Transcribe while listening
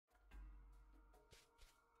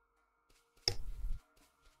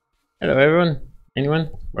Hello everyone, anyone,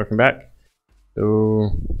 welcome back to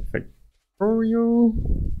fACTROIO.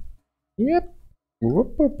 Yep.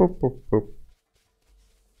 Whoop, whoop, whoop, whoop, whoop.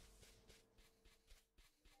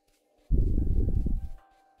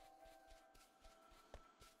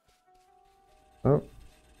 Oh,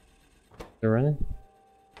 they're running.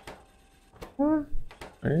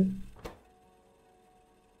 Hey.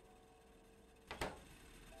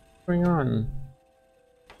 What's going on?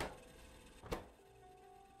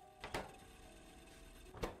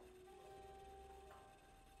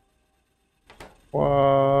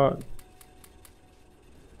 What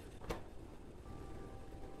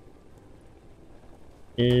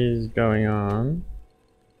is going on?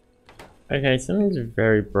 Okay, something's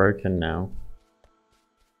very broken now.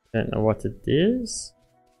 Don't know what it is.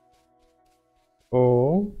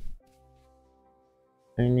 Or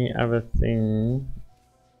only other thing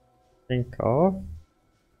to think of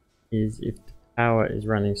is if the power is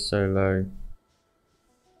running so low.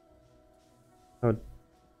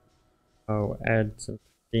 I'll add some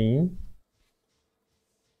steam.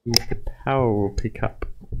 The power will pick up.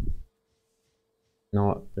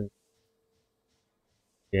 Not the...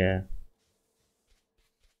 Yeah.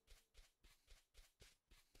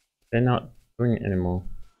 They're not doing it anymore.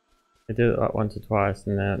 They did it like once or twice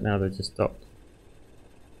and now they just stopped.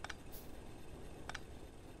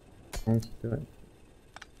 I want to do it.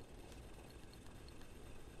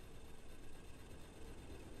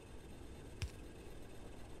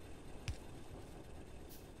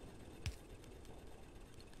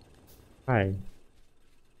 Hi.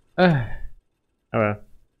 Oh well.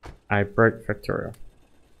 I broke fACTROIO.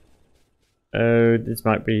 Oh, this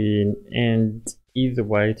might be an end either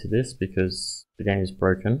way to this because the game is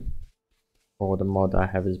broken. Or the mod I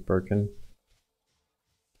have is broken.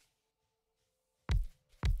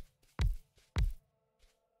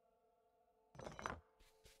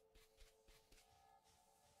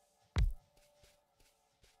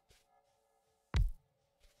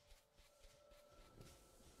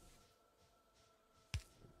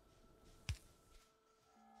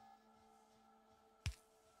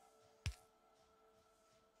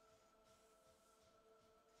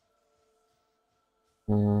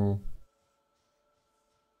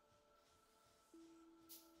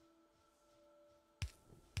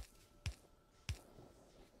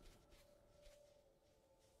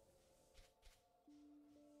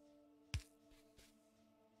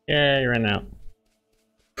 Yeah, you ran out.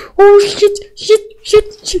 Oh shit!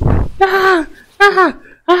 Shit!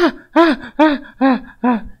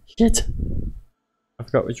 I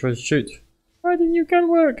forgot which way to shoot. Why didn't your gun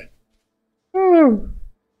work? Oh!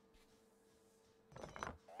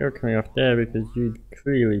 You're coming off there because you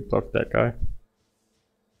clearly blocked that guy.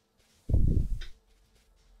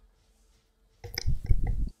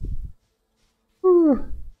 Ooh.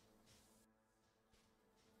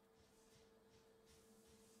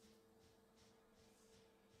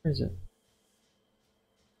 Where is it?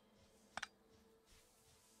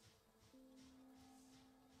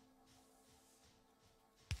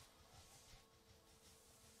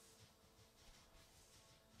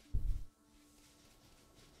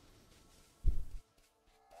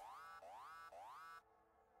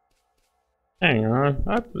 Hang on,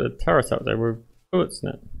 I put a turret up there with bullets in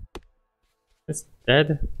it. It's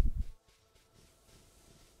dead.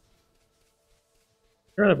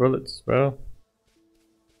 Here are the bullets as well.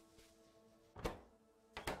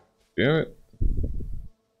 Do it.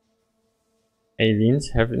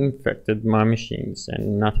 Aliens have infected my machines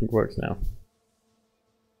and nothing works now.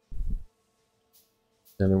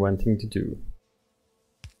 There's only one thing to do.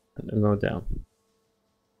 And then go down.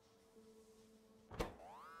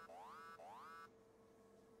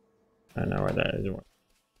 I know where that is.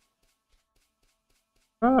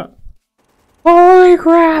 Ah! Holy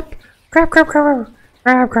crap! Crap!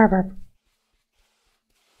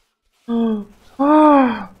 Oh!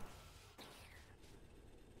 Oh!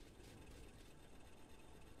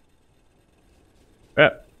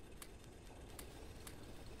 Yep.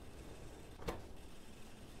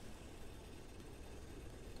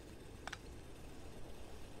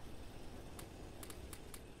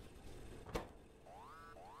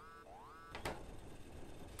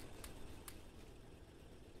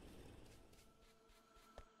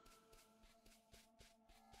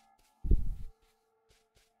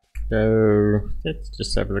 So let's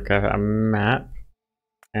just have a look at a map.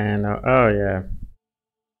 And oh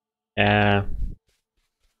yeah.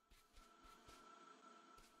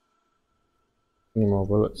 Any more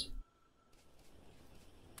bullets?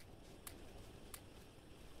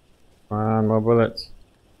 Come on, more bullets.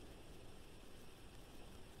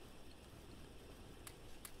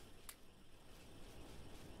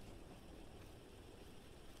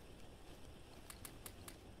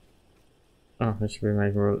 Oh, I should be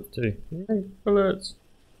making bullets too. Yay, bullets!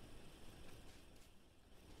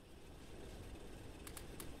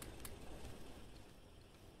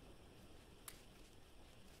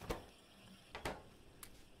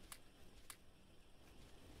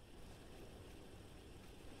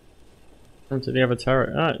 Onto the other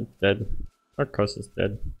turret. Ah, it's dead. Of course it's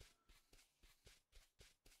dead.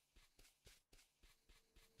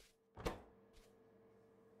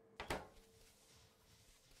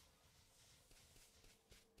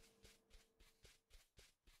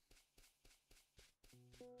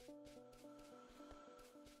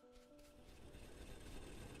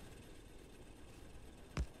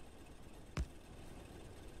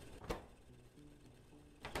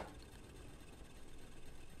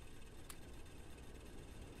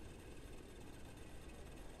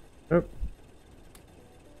 Oh.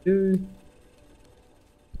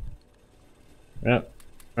 Yep.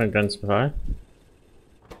 My gun supply.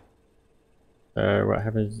 What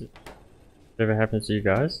happens? Whatever happens to you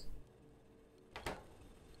guys?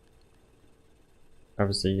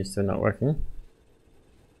 Obviously, you're still not working.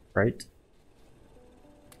 Great.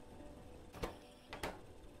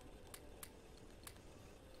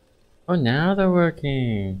 Oh, now they're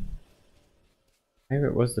working. Maybe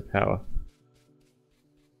it was the power.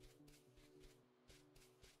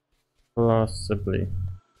 Possibly.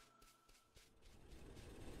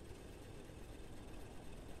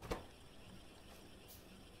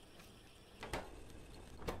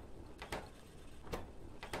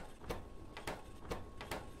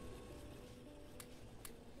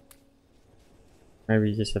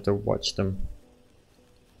 Maybe you just have to watch them.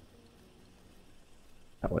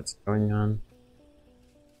 At what's going on.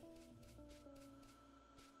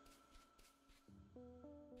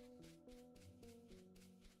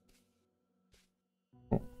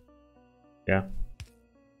 Oh. Yeah.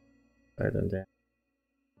 Right on there.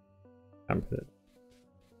 Can't put it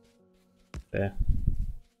there.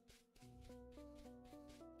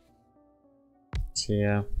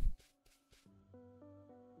 Yeah.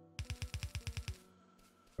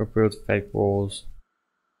 We'll build fake walls.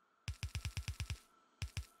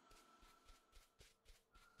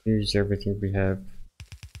 Use everything we have.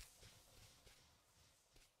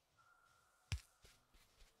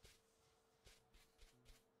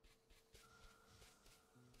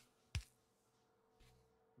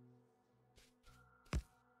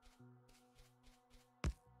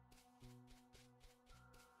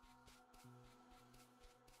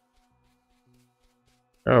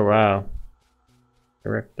 Oh wow.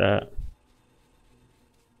 Correct that.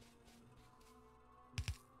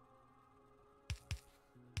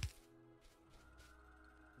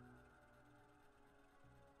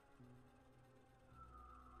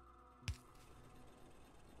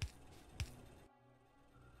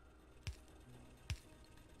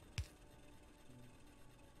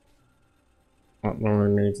 What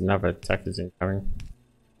normally means another attack is incoming.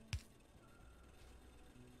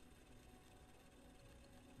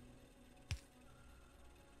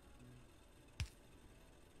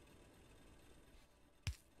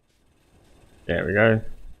 There we go.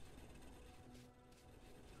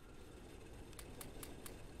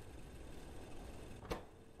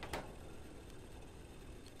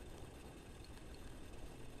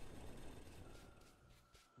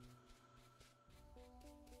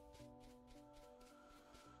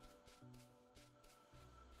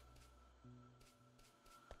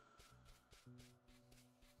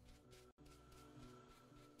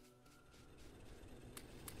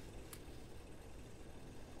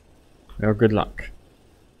 Well, good luck.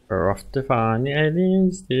 We're off to find the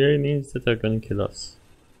aliens that are gonna kill us.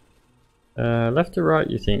 Left or right,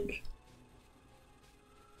 you think?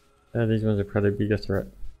 These ones are probably a bigger threat.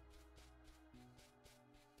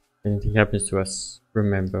 If anything happens to us,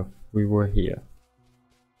 remember, we were here.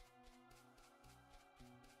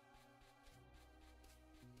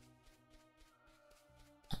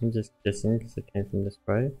 I'm just guessing because it came from this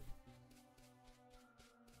way.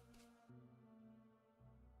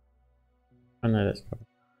 Oh no, that's covered.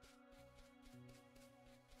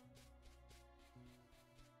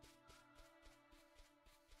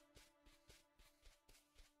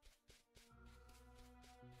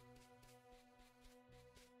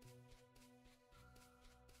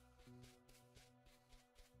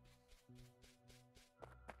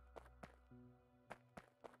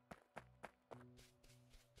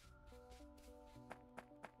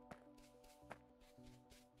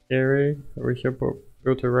 Scary. I wish I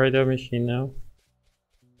built a radar machine now.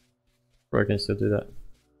 Or I can still do that.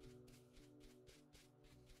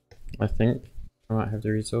 I think I might have the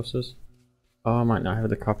resources. Oh, I might not have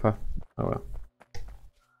the copper. Oh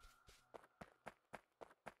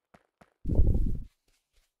well.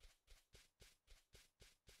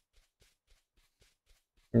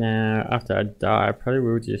 Now, after I die, I probably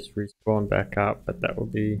will just respawn back up, but that will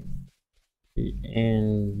be the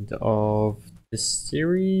end of the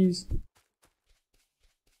series.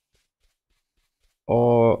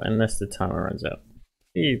 Or unless the timer runs out.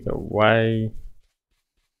 Either way.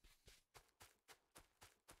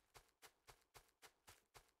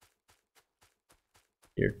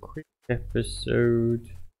 A quick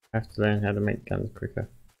episode. I have to learn how to make guns quicker.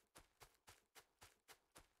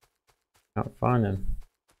 Can't find them.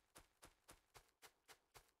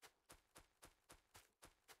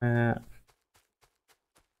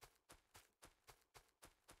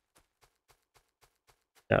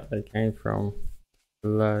 That they came from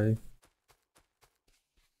below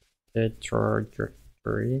the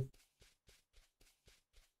trajectory.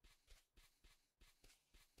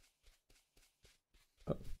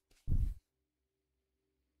 Oh.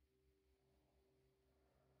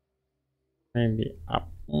 Maybe up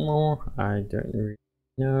more, I don't really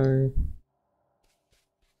know.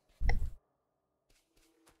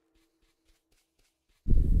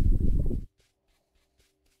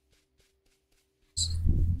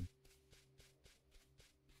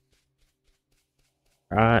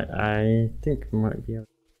 Right, I think I might be able to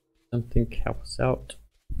something help us out.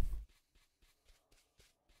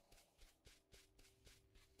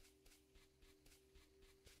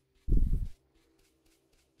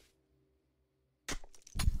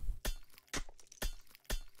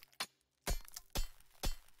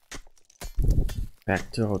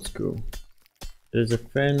 Back to old school. There's a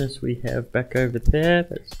furnace we have back over there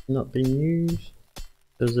that's not been used.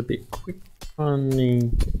 There's a bit quick on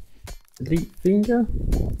the delete finger.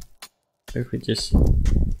 If we just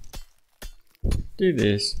do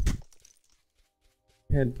this,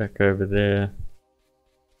 head back over there.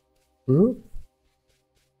 Ooh.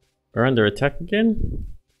 We're under attack again?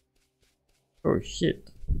 Oh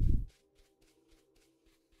shit.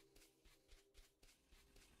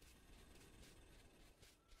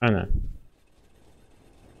 I know.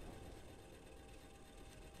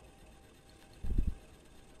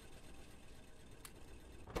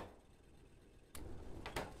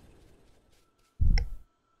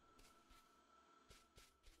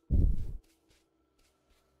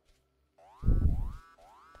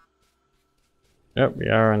 Yep, we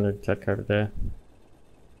are under attack over there.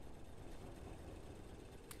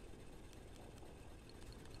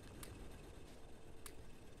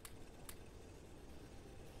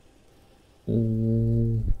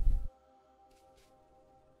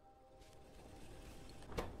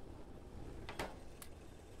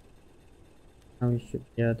 Now we should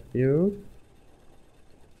be able to build.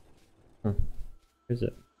 Oh, is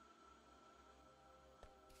it?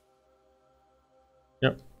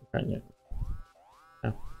 Yep, right yet.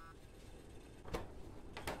 Oh.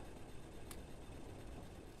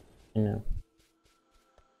 You know.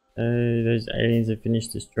 Those aliens have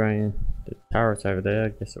finished destroying the turret over there, I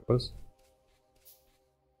guess it was.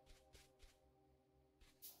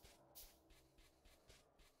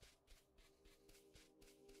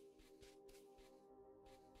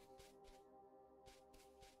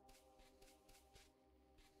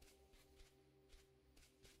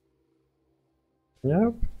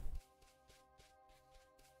 Nope.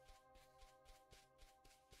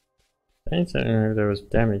 I don't know if there was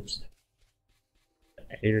damaged.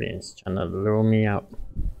 The aliens trying to lure me out.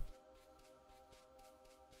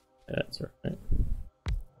 That's right.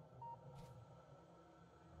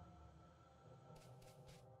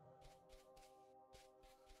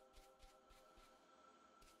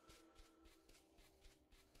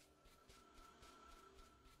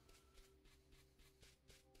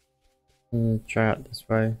 Try out this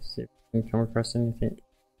way, see if we can come across anything.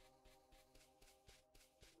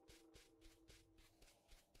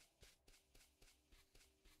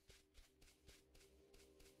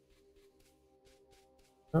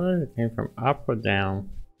 Oh, it came from up or down?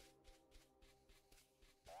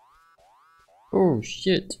 Oh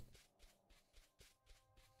shit!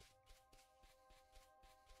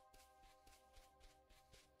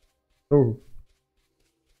 Oh.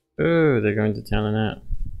 Oh, they're going to town on that.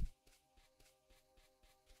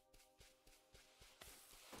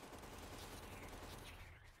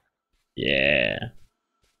 Yeah.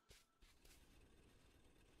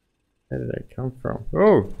 Where did they come from?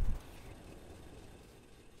 Oh!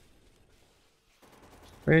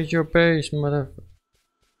 Where's your base, mother?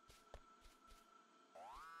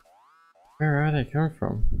 Where are they coming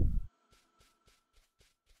from?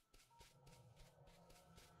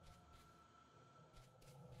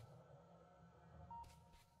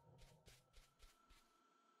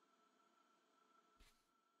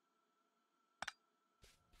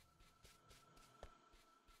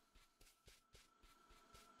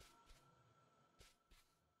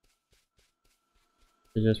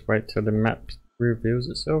 You just wait till the map reveals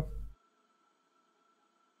itself.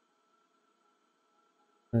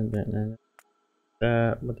 I don't know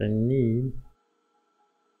that what I need.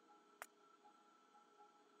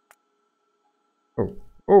 Oh,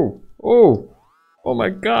 oh, oh, oh my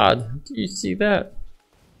god, do you see that?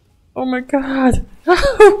 Oh my god!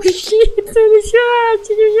 Oh shit!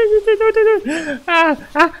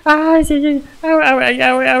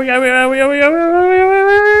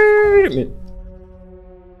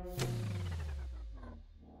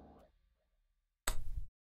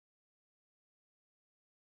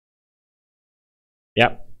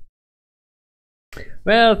 Yep.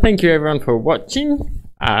 Well, thank you everyone for watching.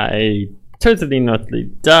 I totally notly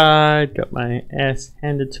died, got my ass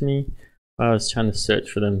handed to me. While I was trying to search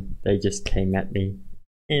for them, they just came at me.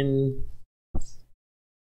 And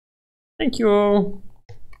thank you all.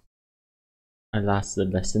 I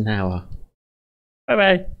lasted less than an hour. Bye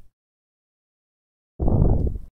bye.